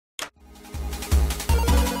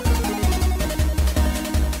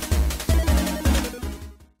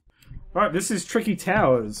Alright, this is Tricky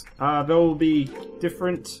Towers. There will be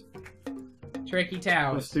different... Tricky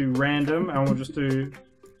Towers. Let's do random, and we'll just do...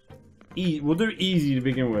 We'll do easy to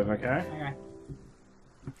begin with, okay? Okay.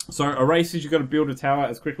 So, a race is you've got to build a tower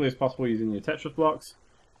as quickly as possible using your Tetris blocks.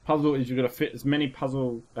 Puzzle is you've got to fit as many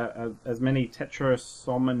Tetrominoes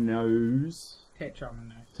Yeah.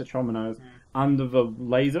 under the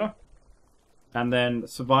laser. And then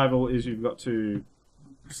survival is you've got to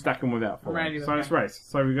stack them without falling. So it's race.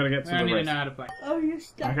 So we've got to get to the race. I don't even know how to play. Oh, you're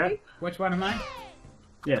stacking? Okay. Which one am I?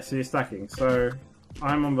 Yeah, so you're stacking. So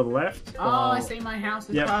I'm on the left. Oh, I see my house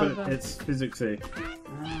is part of but the... it's physicsy.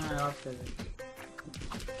 I love physics.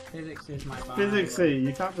 Physics is my vibe. Physicsy,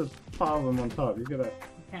 you can't just pile them on top. You gotta... You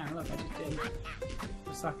can, look, I just did.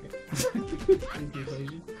 Just suck it. In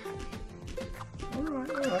conclusion.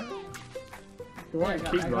 Alright. You won't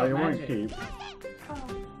keep though, you won't keep.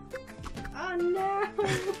 Oh no!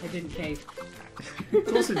 It didn't keep. Of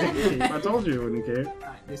course it didn't keep. I told you it wouldn't keep.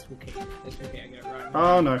 Alright, this will keep. This will keep. I get it right.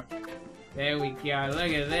 Oh no. There we go.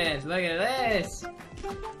 Look at this. Look at this.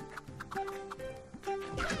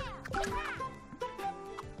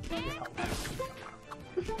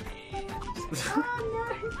 Oh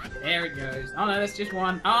no! There it goes. Oh no, that's just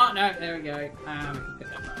one. Oh no, there we go. Put that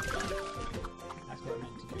back. That's what I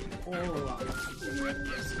meant to do. All along.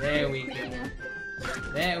 There we go.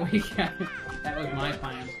 There we go. That was my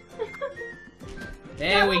plan.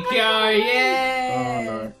 There we go. Yeah. Oh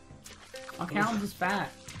no. Oh, Callum's is fat.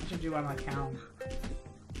 I should do one like Callum.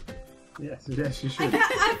 Yes, you should.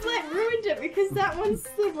 I've like ruined it because that one's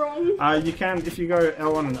the wrong. You can, if you go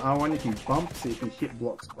L1 and R1, you can bump so you can hit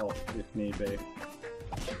blocks off if need be.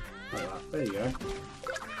 Like that. There you go.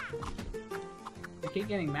 I keep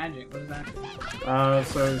getting magic. What is that?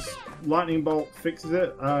 So lightning bolt fixes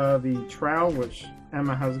it. The trowel, which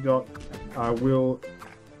Emma has got, will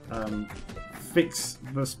fix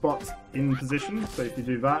the spots in position. So if you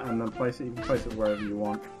do that and then place it, you can place it wherever you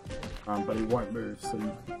want. But it won't move. So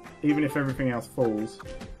even if everything else falls,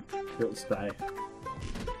 it'll stay.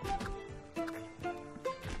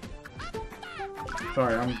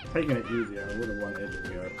 Sorry, I'm taking it easier. I would have won ages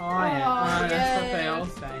ago. Oh yeah. Oh, That's what they yeah. all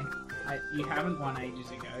say. You haven't won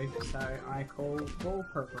ages ago, so I call ball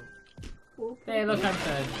purple. There, look, I'm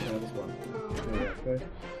third. Yeah, this one. Yeah, okay.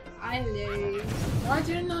 I lose. I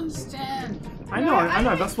didn't understand. I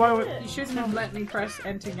know. That's why. You shouldn't have let me press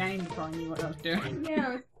enter game before I knew what I was doing.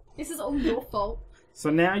 Yeah, this is all your fault. So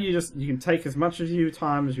now you can take as much of your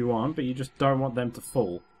time as you want, but you just don't want them to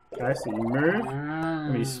fall. Okay, so you move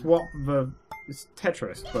and you swap the. It's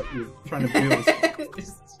Tetris, but you're trying to build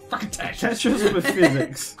It's fucking Tetris. Tetris with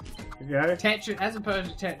physics. Okay. Tetris, as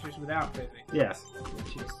opposed to Tetris without physics. Yes.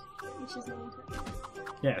 Which is.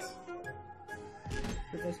 Yes.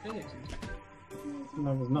 But there's physics in Tetris.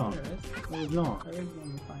 No, there's not. There is. There's not. There is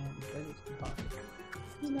when we find out the physics department.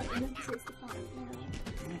 You're not in the physics department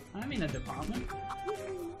now. I'm in a department.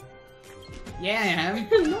 Yeah, I am.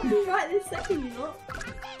 Not right this second, you're not.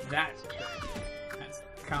 That's true. That's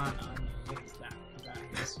can't argue against that. That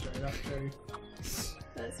is straight up true.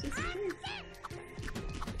 That's just true.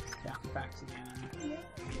 Scout facts again.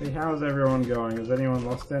 See, how's everyone going? Has anyone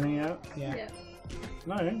lost any yet? Yeah. Yeah.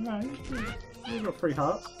 No. You've got 3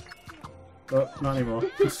 hearts. But not anymore.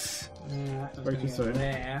 Very too soon.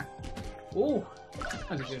 There. Ooh,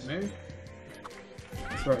 that's a good move.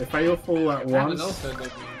 So if they all fall at That was once, also a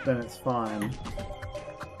good move. then it's fine.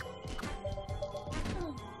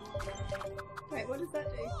 Wait, what does that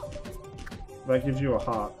do? That gives you a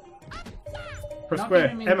heart. Press Not square.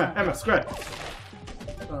 giving me Emma, that. square.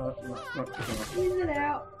 No, not good enough. Whiz it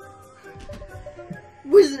out.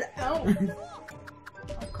 Whiz it out.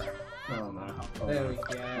 Oh no. There we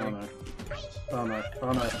go. Oh no.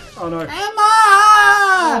 Emma!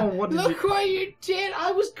 Oh, what did Look what you did!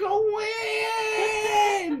 I was going to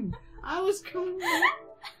win! I was going to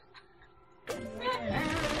win!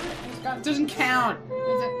 That doesn't count!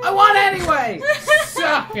 I won anyway!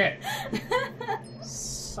 Suck it!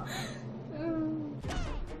 Suck it.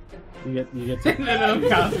 You get The little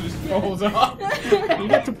castle just falls off. you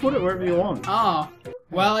get to put it wherever you want. Oh,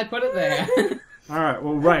 well, I put it there. Alright,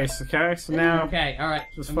 we'll race, okay? So now Okay, alright.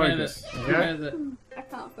 just focus. Okay? I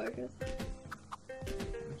can't focus.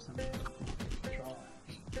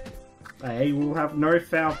 Hey, we'll have no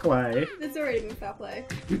foul play. There's already been foul play.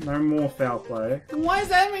 No more foul play. Why is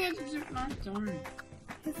that mean it's just not done?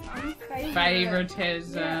 Because I'm favourite.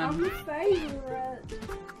 Favoritism. Yeah, I'm favourite.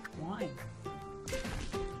 Why?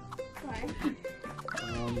 Why?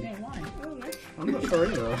 Yeah, why? I don't know. I'm not sure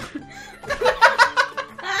either.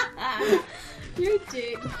 You're a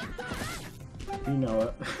dick. You know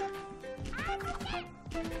it.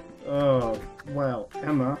 Oh, well,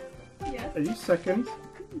 Emma, Yeah. Are you second?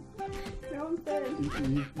 No, I'm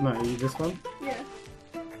third. No, are you this one? Yeah.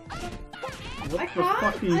 What I the can't,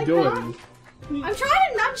 fuck are you I doing? I'm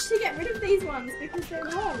trying to nudge to get rid of these ones because they're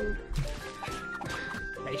long.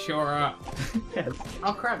 They sure are. Yes.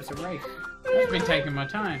 Oh crap, it's a race. I've been taking my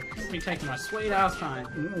time. I've been taking my sweet ass time.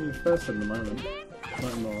 No, you're first at the moment.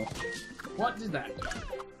 No more. What did that do?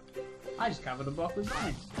 I just covered a block with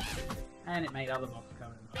mine. And it made other blocks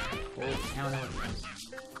covered in mine. Oh, now I know what it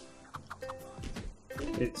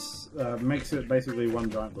does. It's makes it basically one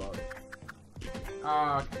giant block.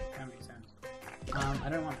 Oh, okay. That makes sense. I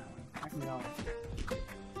don't want that one. I can go.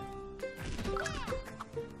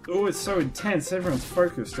 Oh, it's so intense. Everyone's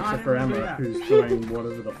focused I except for didn't do Emma, that. who's doing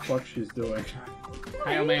whatever the fuck she's doing.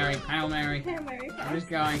 Hail Mary, Hail Mary. Hail Mary. I'm just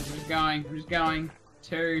going, I'm just going, I'm just going.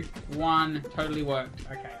 2, 1, totally worked.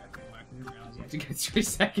 Okay, that didn't work. I didn't realize you had to go 3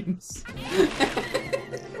 seconds.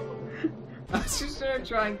 I was just gonna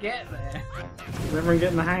try and get there. Is everyone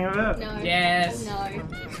getting the hang of it? No. Yes. No.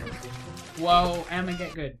 Whoa, Emma,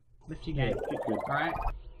 get good. Lift your game. Get good. Alright?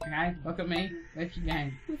 Okay, look at me. Lift your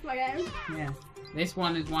game. With my game. Yeah. This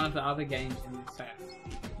one is one of the other games in the set.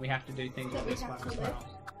 We have to do things That with we this have one to as lift.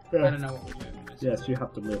 well. I Yeah. don't know what we're doing with this. Yes, you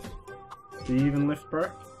have to lift. Do you even lift, bro?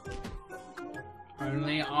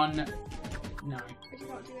 Only on... No. I just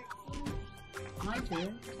can't do it. I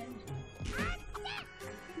do.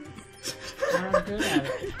 I'm good at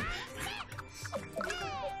it.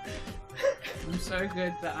 I'm so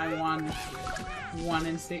good that I won 1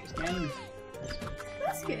 in 6 games.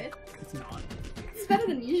 That's good. It's not. It's better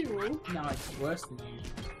than usual. No, it's worse than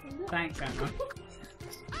usual. Thanks, Emma.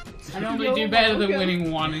 I You're normally do better than welcome.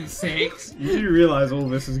 winning 1 in 6. You do realise all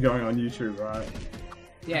this is going on YouTube, right?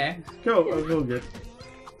 Yeah. Cool, that's all good.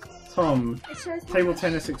 Tom, It shows how table much-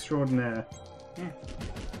 tennis extraordinaire. Yeah.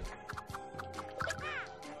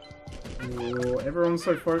 Oh, everyone's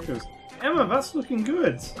so focused. Emma, that's looking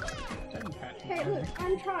good. Don't catch me. Hey, look,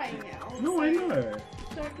 I'm trying now. No, I know.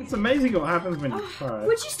 So... It's amazing what happens when you try.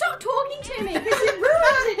 Would you stop talking to me? Because you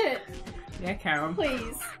ruined it! Yeah, Karen.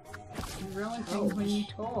 Please. You ruin things when you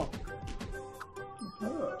talk.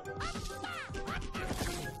 Oh.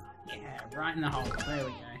 Yeah, right in the hole. There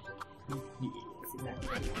we go.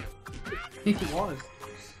 It was.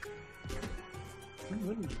 Why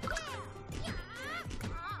wouldn't you?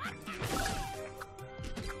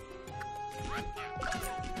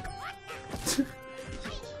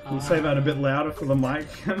 Can you say that a bit louder for the mic?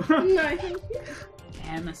 No, thank you.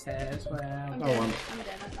 Emma says, well, I'm Oh, dead. I'm- I'm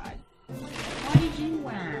dead. I died. why did you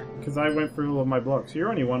win? Because I went through all of my blocks. You're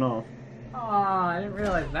only one off. Oh, I didn't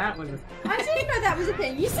realise that was a... I didn't know that was a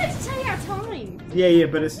thing. You said to take our time. Yeah,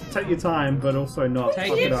 but it's take your time, but also not Take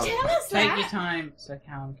fuck You it didn't up. tell us Take that. your time so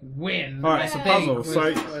Callum can win. Alright, so The puzzle. thing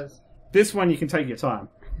So was- this one you can take your time.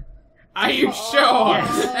 Are you Oh. sure?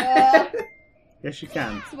 Yes. Yes, you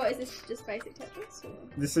can. So what is this? Just basic Tetris? Or?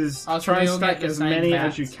 This is Oh, so try we and all stack get the as same many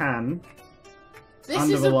bats. as you can. This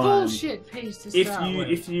Under is the a line. bullshit piece to If start you with.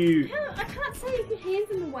 I can't say if your hands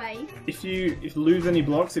in the way. if you lose any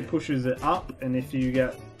blocks, it pushes it up, and if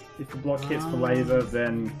the block hits the laser,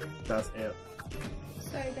 then that's it.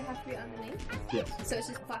 So they have to be underneath. Yes, So it's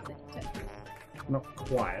just classic Tetris. not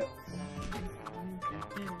quiet.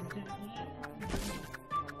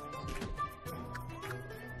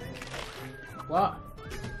 What?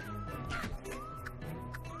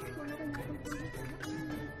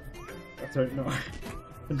 I don't know. What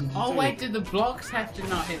did you Oh do? wait, did the blocks have to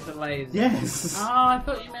not hit the laser? Yes. Oh, I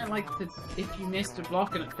thought you meant like if you missed a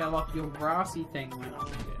block and it fell off, your grassy thing went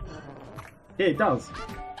off. Yeah, it does.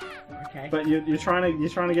 Okay. But you're trying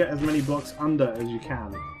to get as many blocks under as you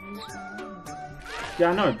can.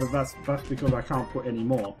 Yeah, I know, but that's because I can't put any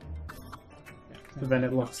more. So then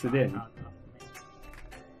it locks it in.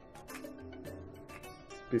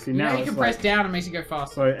 You see, You now know you it's can like, press down and makes you go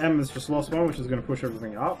faster. so Emma's just lost one, which is going to push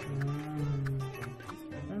everything up.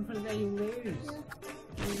 Don't put it there, you lose.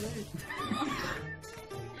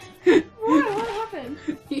 What happened?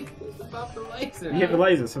 You lose above the laser. You hit the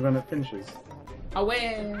laser, so then it finishes. I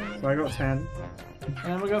win. So I got 10,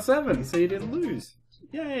 and we got 7, so you didn't lose.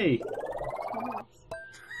 Yay!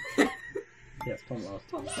 Yes, Tom lost.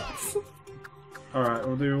 Tom sucks. Alright,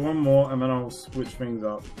 we'll do one more, and then I'll switch things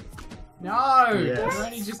up. No! Yes. You're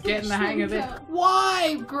only just getting the hang of it. Switch things up.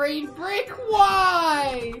 Why, green brick?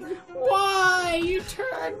 Why? Why? You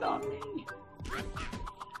turned on me.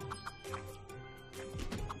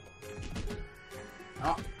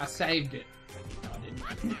 Oh, I saved it. No, I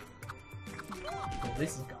didn't. Well,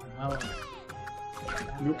 this is going well.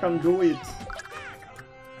 You can do it!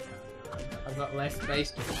 I've got less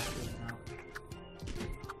space to work with now.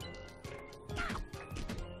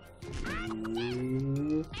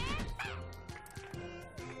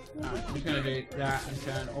 Alright, I'm just gonna do that and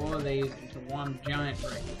turn all of these into one giant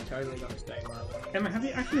ring. Totally gotta stay where I was. Emma, have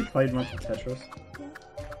you actually played much of Tetris?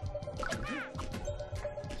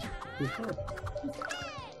 Before?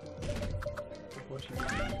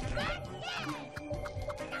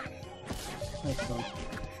 Excellent.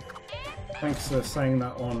 Thanks for saying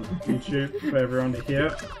that on YouTube for everyone to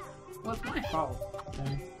hear. Well, it's my fault.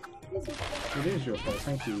 It is your fault.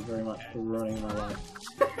 Thank you very much for ruining my life.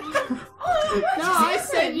 No, I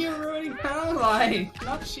said you're ruining her life,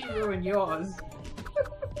 not she ruined yours.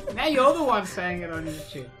 Now you're the one saying it on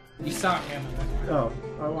YouTube. You suck, Emma. Oh,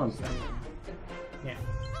 I won. Yeah.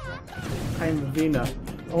 Hey, Vina.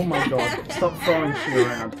 Oh my god, stop throwing shit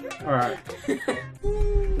around. Alright.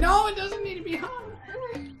 No, it doesn't need to be hard.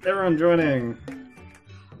 Everyone joining.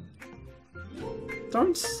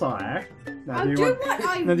 Don't sigh. Now, I'll do what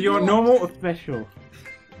I now, do you want want. normal or special?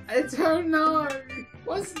 I don't know.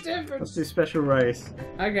 What's the difference? Let's do special race.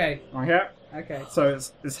 Okay. Okay? Okay. So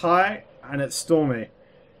it's high and it's stormy.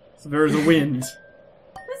 So there is a wind.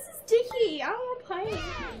 This is sticky. I don't want to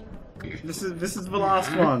play it. This is the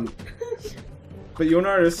last one. But you'll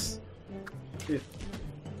notice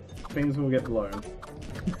things will get blown.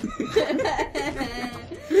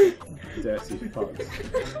 Dirty fucks.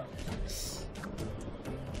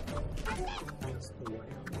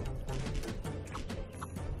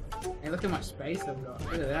 Hey, look how much space I've got.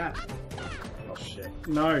 Look at that. Oh shit.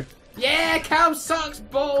 No. Yeah, Cal sucks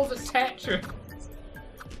balls at Tetris.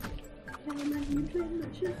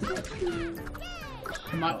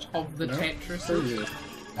 Much of the No. Tetris So is you.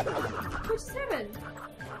 Push 7.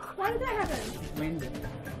 Why did that happen? windy.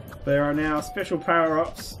 There are now special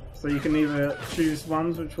power-ups, so you can either choose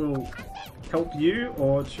ones which will help you,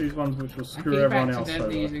 or choose ones which will I screw keep everyone else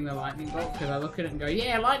accidentally over. using the lightning bolt because I look at it and go,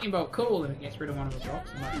 yeah, lightning bolt, cool, and it gets rid of one of the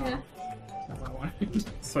blocks. I'm like, Yeah. oh, that's not what I wanted.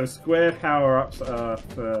 So square power-ups are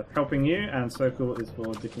for helping you, and circle is for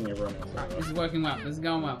dicking everyone else Alright, this over. is working well. This is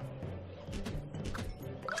going well.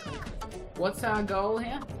 What's our goal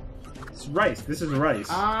here? It's race. This is a race.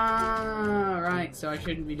 Ah, right. So I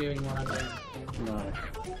shouldn't be doing what I'm doing. No.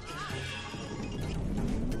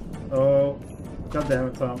 Oh, god damn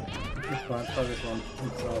it, Tom. It's fine. Try this one.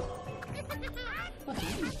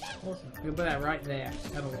 Awesome. We'll put that right there.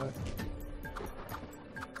 That'll work.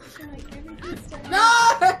 Like, everything's done. No!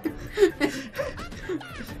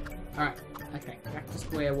 Alright. Okay. Back to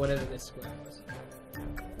square, whatever this square was.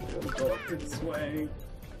 Oh god, it's swaying.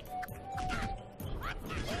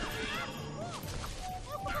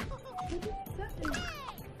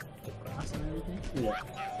 Glass and everything. Yeah.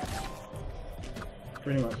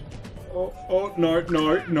 Pretty much. Oh, oh, no,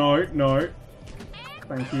 no, no, no.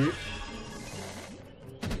 Thank you.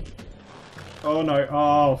 Oh no,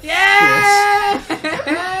 oh, Yeah! shit.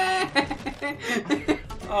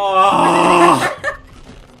 Oh!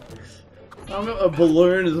 I've got a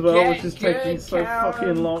balloon as well, Get which is taking good, so Callum.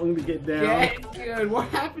 fucking long to get down. Get good. What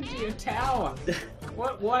happened to your tower?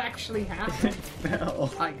 What actually happened?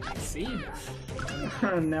 Fell. I see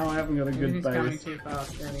that. Now I haven't got a good Everything's coming base. too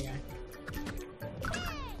fast. There we go.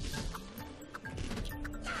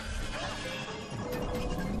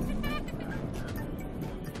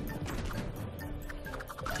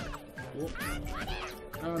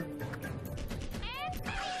 Oh.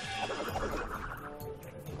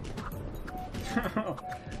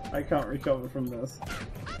 I can't recover from this.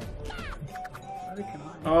 Neither can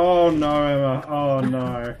I. Oh no, Emma. Oh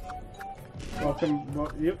no. Welcome.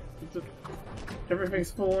 Well, yep.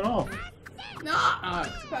 Everything's falling off. No! Oh,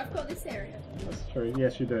 But I've got this area. That's true.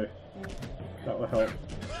 Yes, you do. That will help.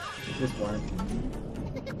 This won't.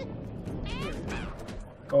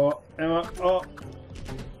 Oh, Emma. Oh.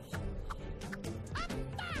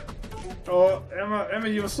 Oh, Emma,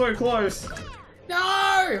 you were so close.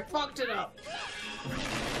 no! Fucked it up.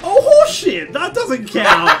 Oh, horseshit! That doesn't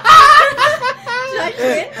count. Did I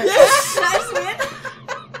win? Yes! Did I win?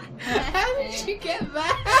 How did you get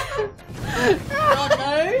that? God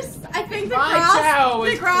knows. I think the My grass, tower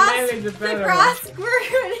was the grass, clearly the the better grass grew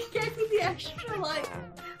and it gave me the extra like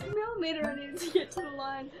millimeter I needed to get to the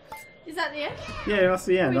line. Is that the end? Yeah, that's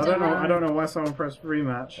the end. We I don't know. done. I don't know why someone pressed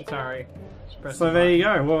rematch. Sorry. So there you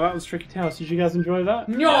go. Well, that was Tricky Towers. Did you guys enjoy that?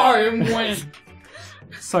 No! Win!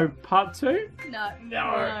 So part 2? No.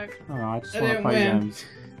 No. Oh, I just I want to didn't play win. games.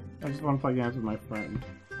 I just want to play games with my friend.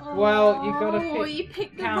 Well, you gotta Oh, pick- you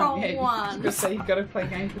picked the Count, wrong yeah, I was one. gonna say you've got to play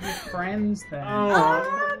games with your friends then.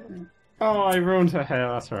 Oh, I ruined her hair.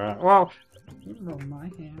 That's alright. Well, Oh, my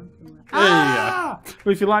hand. there you go. Ah!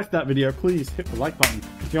 Well, if you liked that video, please hit the like button.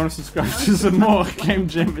 If you want to subscribe to some more Game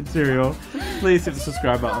Gent material, please hit the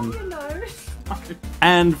subscribe button. Oh, no.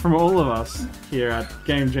 And from all of us here at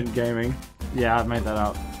Game Gent Gaming, yeah, I made that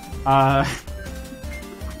up.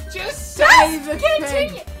 Just say the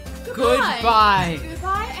thing. Goodbye. Goodbye.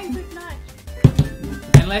 Goodbye and good night.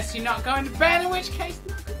 Unless you're not going to bed, in which case.